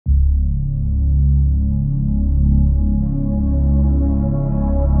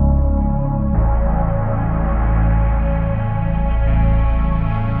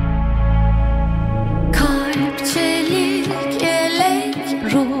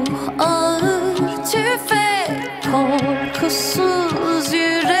korkusuz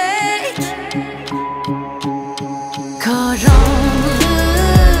yürek. Karanlığı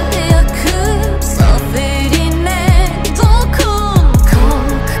yakıp zaferine dokun.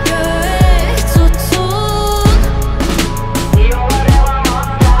 Kalk göğe tutun.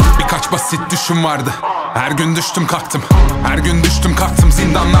 Birkaç basit düşüm vardı. Her gün düştüm kalktım. Her gün düştüm kalktım.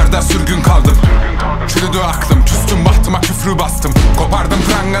 Zindanlarda sürgün kaldım. Çürüdü aklım, küstüm bahtıma, küfrü bastım. Kopardım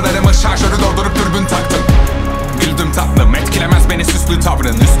prangalarımı, şarjörü doldurup dürbün taktım. Güldüm tatlım, etkilemez beni süslü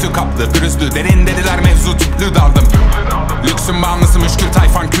tavrın. Üstü kaplı, pürüzlü, derin dediler mevzu, tüplü daldım. Lüksün bağımlısı müşkül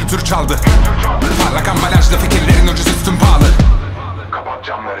tayfan, kültür çaldı. Parlak ambalajlı fikirlerin ucuz, üstün pahalı.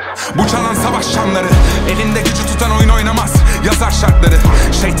 Bu çalan savaş şanları, elinde gücü tutan oyun oynamaz. Yazar şartları,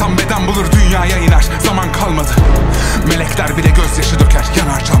 şeytan beden bulur, dünyaya iner. Zaman kalmadı, melekler bile gözyaşı döker,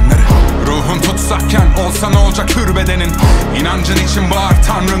 yanar canları. Ruhun tutsakken olsa ne olacak hür bedenin. İnancın için bağır,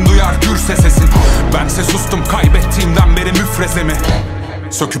 Tanrın duyar gürse sesin. Bense sustum, kaybettiğimden beri müfrezemi.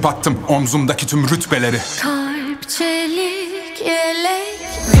 Söküp attım omzumdaki tüm rütbeleri. Kalp çelik yelek,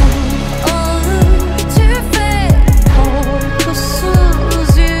 ağır tüfek,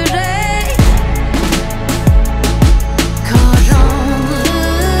 korkusuz yürek. Karanlığı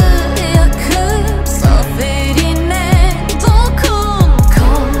yakıp zaferine dokun.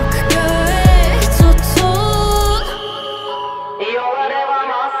 Kalk göğe tutun.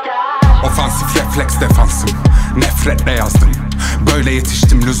 Ofansif refleks defansım, nefretle yazdım. Böyle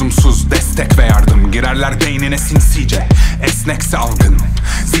yetiştim, lüzumsuz destek ve yardım. Girerler beynine sinsice, esnekse algın.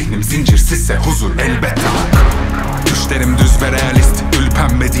 Zihnim zincirsizse huzur elbette hak. Düşlerim düz ve realist, gül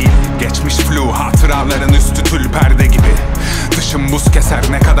pembe değil. Geçmiş flu, hatıraların üstü tül perde gibi. Dışım buz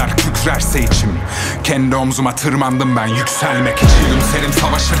keser ne kadar kükrerse içim. Kendi omzuma tırmandım ben yükselmek için. Gülümserim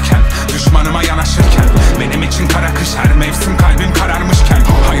savaşırken, düşmanıma yanaşırken. Benim için kara kış her mevsim, kalbim kararmışken.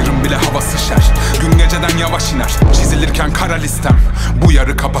 Hayrım bile havası şer, gün geceden yavaş iner. Çizilirken kara listem, bu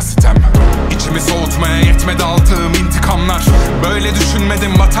yarı kapasitem. İçimi soğutmaya yetmedi aldığım intikamlar. Böyle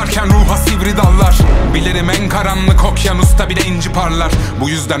düşünmedim batarken ruha sivri dallar. Bilirim en karanlık okyanusta bile inci parlar. Bu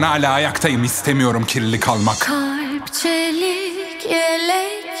yüzden hala ayaktayım, istemiyorum kirli kalmak. Kalp çelik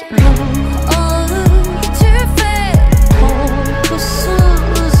yelek,